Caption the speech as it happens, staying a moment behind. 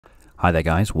Hi there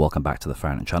guys, welcome back to the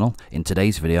Farrington channel. In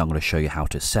today's video I'm going to show you how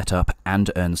to set up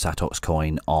and earn Satox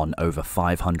coin on over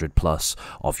 500 plus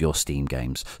of your Steam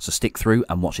games. So stick through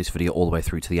and watch this video all the way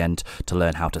through to the end to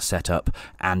learn how to set up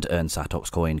and earn Satox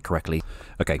coin correctly.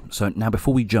 Okay, so now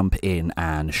before we jump in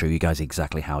and show you guys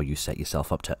exactly how you set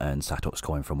yourself up to earn Satox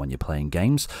coin from when you're playing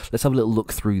games, let's have a little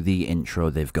look through the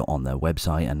intro they've got on their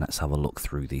website and let's have a look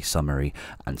through the summary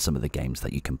and some of the games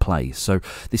that you can play. So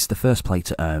this is the first play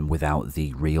to earn without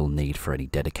the real need for any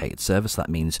dedicated service. That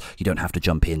means you don't have to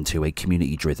jump into a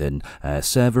community driven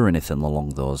server or anything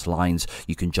along those lines.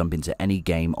 You can jump into any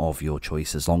game of your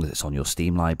choice as long as it's on your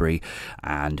Steam library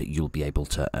and you'll be able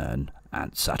to earn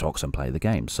and Satox and play the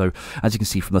game. So as you can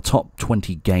see from the top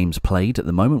 20 games played at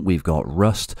the moment, we've got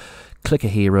Rust, Clicker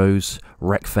Heroes,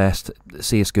 Wreckfest,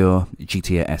 CSGO,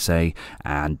 GTA SA,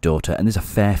 and Dota, and there's a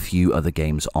fair few other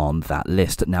games on that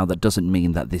list. Now that doesn't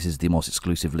mean that this is the most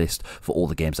exclusive list for all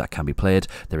the games that can be played.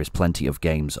 There is plenty of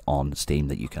games on Steam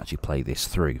that you can actually play this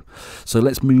through. So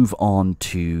let's move on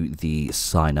to the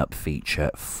sign up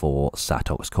feature for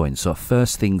Satox coins. So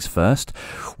first things first,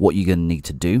 what you're going to need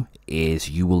to do is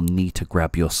you will need to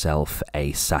grab yourself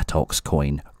a Satox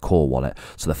coin core wallet.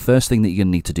 So the first thing that you're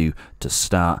going to need to do to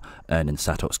start earning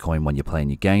Satox coin when you're playing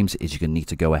your games is you're going to need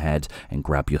to go ahead and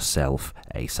grab yourself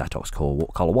a Satox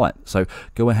core wallet. So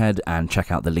go ahead and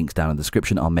check out the links down in the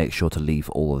description. I'll make sure to leave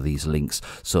all of these links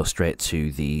so straight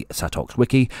to the Satox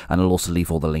wiki, and I'll also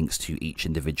leave all the links to each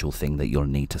individual thing that you'll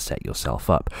need to set yourself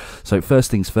up. So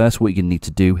first things first, what you're going to need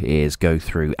to do is go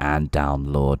through and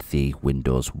download the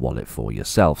Windows wallet for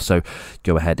yourself. So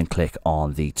go ahead and click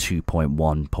on the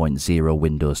 2.1.0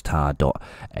 Windows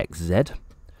tar.xz.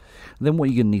 Then what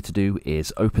you're going to need to do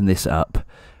is open this up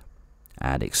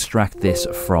and extract this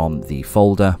from the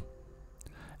folder,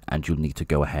 and you'll need to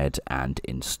go ahead and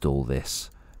install this.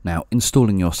 Now,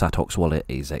 installing your Satox wallet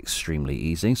is extremely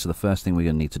easy, so the first thing we're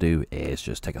going to need to do is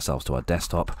just take ourselves to our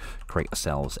desktop, create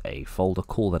ourselves a folder,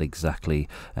 call that exactly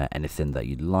anything that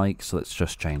you'd like. So let's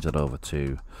just change that over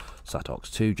to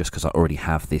Satox 2, just because I already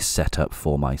have this set up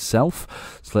for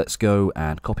myself. So let's go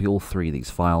and copy all three of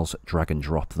these files, drag and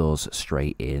drop those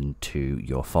straight into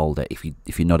your folder. If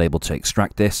you're not able to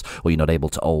extract this, or you're not able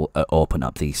to open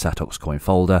up the Satox coin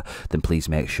folder, then please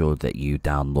make sure that you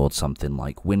download something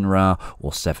like WinRAR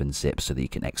or 7-zip so that you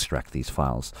can extract these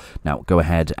files. Now go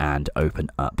ahead and open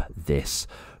up this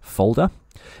folder.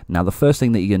 Now the first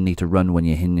thing that you're going to need to run when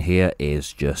you're in here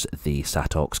is just the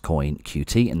Satox coin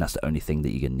Qt, and that's the only thing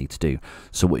that you're going to need to do.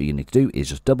 So what you need to do is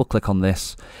just double click on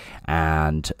this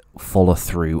and follow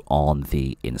through on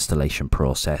the installation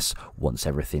process once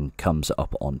everything comes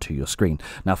up onto your screen.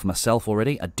 Now for myself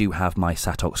already, I do have my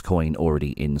Satox coin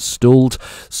already installed,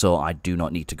 so I do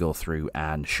not need to go through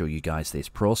and show you guys this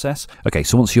process. Okay,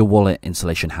 so once your wallet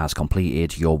installation has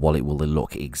completed, your wallet will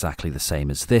look exactly the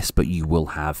same as this, but you will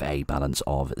have a balance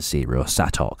of 0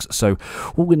 Satox. So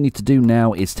what we're going to need to do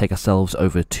now is take ourselves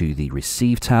over to the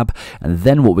Receive tab, and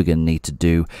then what we're going to need to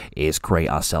do is create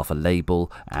ourselves a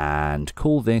label and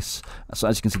call this, so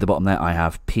as you can see at the bottom there, I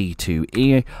have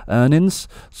P2E earnings,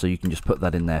 so you can just put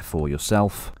that in there for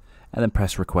yourself and then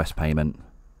press request payment,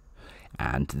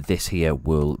 and this here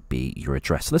will be your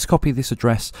address. So let's copy this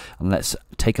address and let's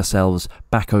take ourselves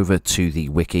back over to the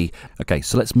wiki. Okay,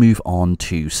 so let's move on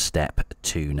to step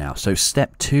 2 now. So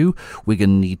step 2, we're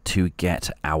going to need to get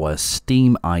our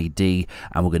Steam ID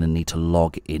and we're going to need to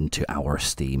log into our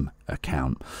Steam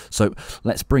account. So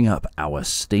let's bring up our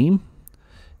Steam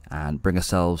and bring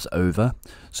ourselves over.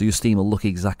 So your Steam will look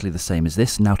exactly the same as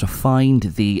this. Now to find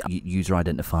the user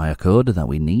identifier code that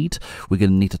we need, we're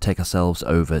going to need to take ourselves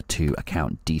over to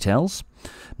account details.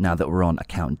 Now that we're on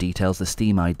account details, the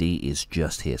Steam ID is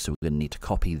just here, so we're going to need to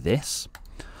copy this.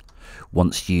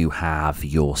 Once you have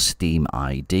your Steam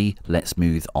ID, let's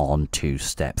move on to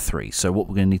step 3. So what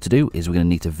we're going to need to do is we're going to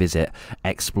need to visit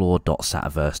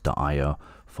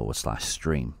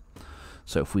explore.sataverse.io/stream.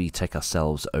 So if we take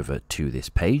ourselves over to this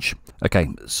page, okay,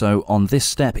 so on this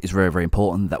step it's very, very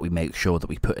important that we make sure that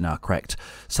we put in our correct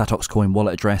Satox coin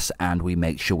wallet address, and we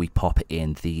make sure we pop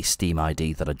in the Steam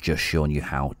ID that I've just shown you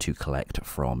how to collect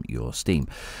from your Steam.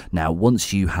 Now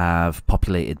once you have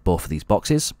populated both of these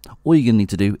boxes, all you're going to need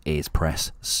to do is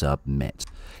press submit.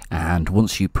 And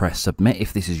once you press submit,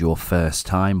 if this is your first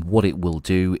time, what it will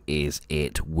do is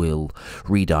it will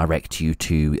redirect you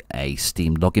to a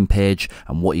Steam login page,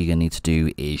 and what you're going to need to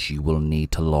do is you will need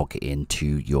to log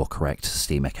into your correct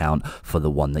Steam account for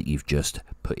the one that you've just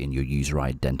put in your user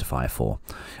identifier for.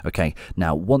 Okay,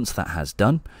 now once that has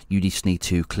done, you just need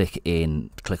to click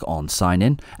on sign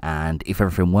in, and if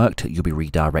everything worked, you'll be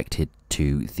redirected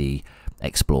to the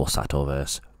Explore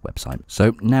Satoverse website.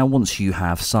 So now once you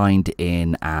have signed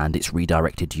in and it's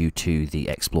redirected you to the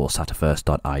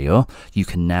exploresatafirst.io, you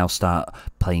can now start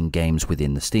playing games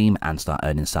within the Steam and start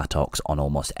earning Satox on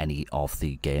almost any of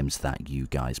the games that you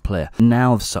guys play.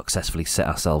 Now I've successfully set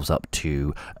ourselves up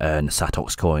to earn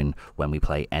Satox coin when we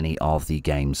play any of the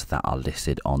games that are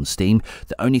listed on Steam.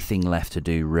 The only thing left to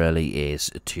do really is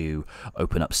to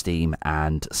open up Steam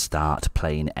and start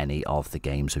playing any of the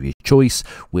games of your choice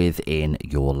within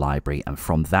your library, and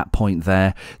from that point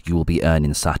there you will be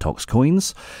earning Satox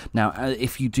coins. Now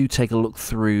if you do take a look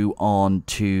through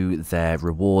onto their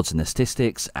rewards and the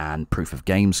statistics and proof of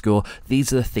game score,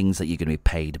 these are the things that you're going to be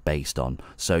paid based on.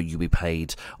 So you'll be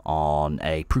paid on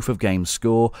a proof of game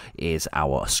score is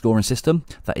our scoring system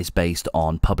that is based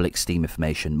on public Steam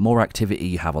information. More activity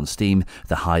you have on Steam,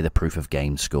 the higher the proof of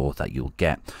game score that you'll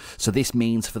get. So this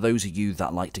means for those of you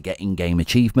that like to get in-game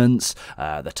achievements,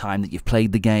 the time that you've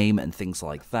played the game and things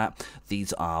like that,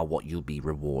 these are what you'll be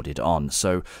rewarded on.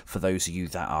 So for those of you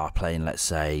that are playing, let's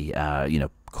say,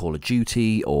 Call of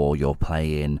Duty, or you're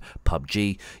playing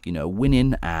PUBG,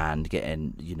 winning and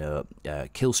getting,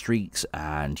 kill streaks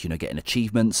and, getting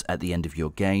achievements at the end of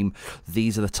your game,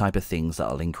 these are the type of things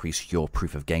that will increase your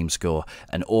proof of game score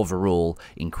and overall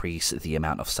increase the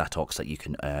amount of Satox that you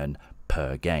can earn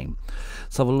per game.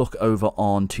 Let's have a look over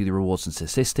on to the rewards and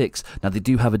statistics. Now they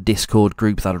do have a Discord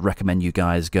group that I'd recommend you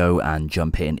guys go and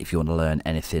jump in if you want to learn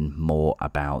anything more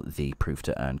about the proof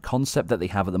to earn concept that they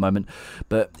have at the moment.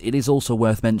 But it is also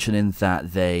worth mentioning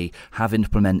that they have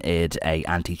implemented a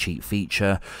anti-cheat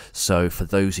feature. So for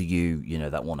those of you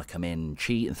that want to come in and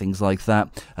cheat and things like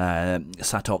that,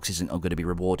 Satox isn't going to be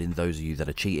rewarding those of you that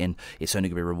are cheating. It's only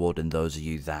going to be rewarding those of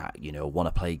you that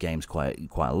want to play games quite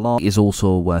a lot. It is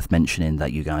also worth mentioning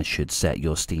that you guys should set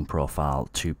your Steam profile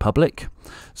to public.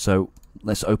 So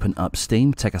let's open up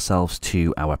Steam, take ourselves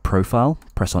to our profile,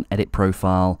 press on edit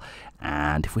profile,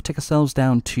 and if we take ourselves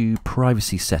down to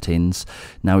privacy settings,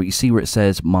 now you see where it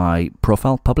says my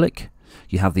profile public,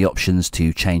 you have the options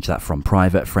to change that from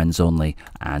private, friends only,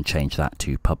 and change that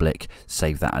to public.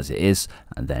 Save that as it is,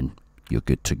 and then you're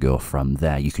good to go from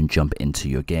there. You can jump into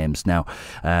your games. Now,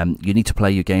 you need to play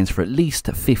your games for at least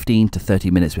 15 to 30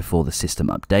 minutes before the system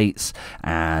updates,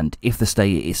 and if the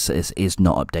state is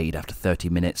not updated after 30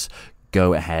 minutes,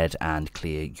 go ahead and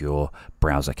clear your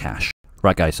browser cache.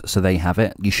 Right guys, so there you have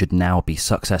it. You should now be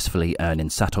successfully earning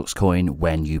Satox coin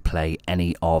when you play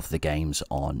any of the games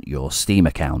on your Steam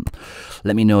account.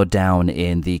 Let me know down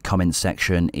in the comments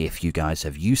section if you guys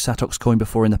have used Satox coin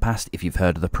before in the past, if you've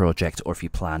heard of the project, or if you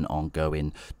plan on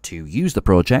going to use the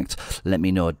project. Let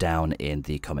me know down in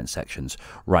the comment sections.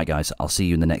 Right guys, I'll see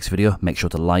you in the next video. Make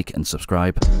sure to like and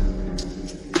subscribe.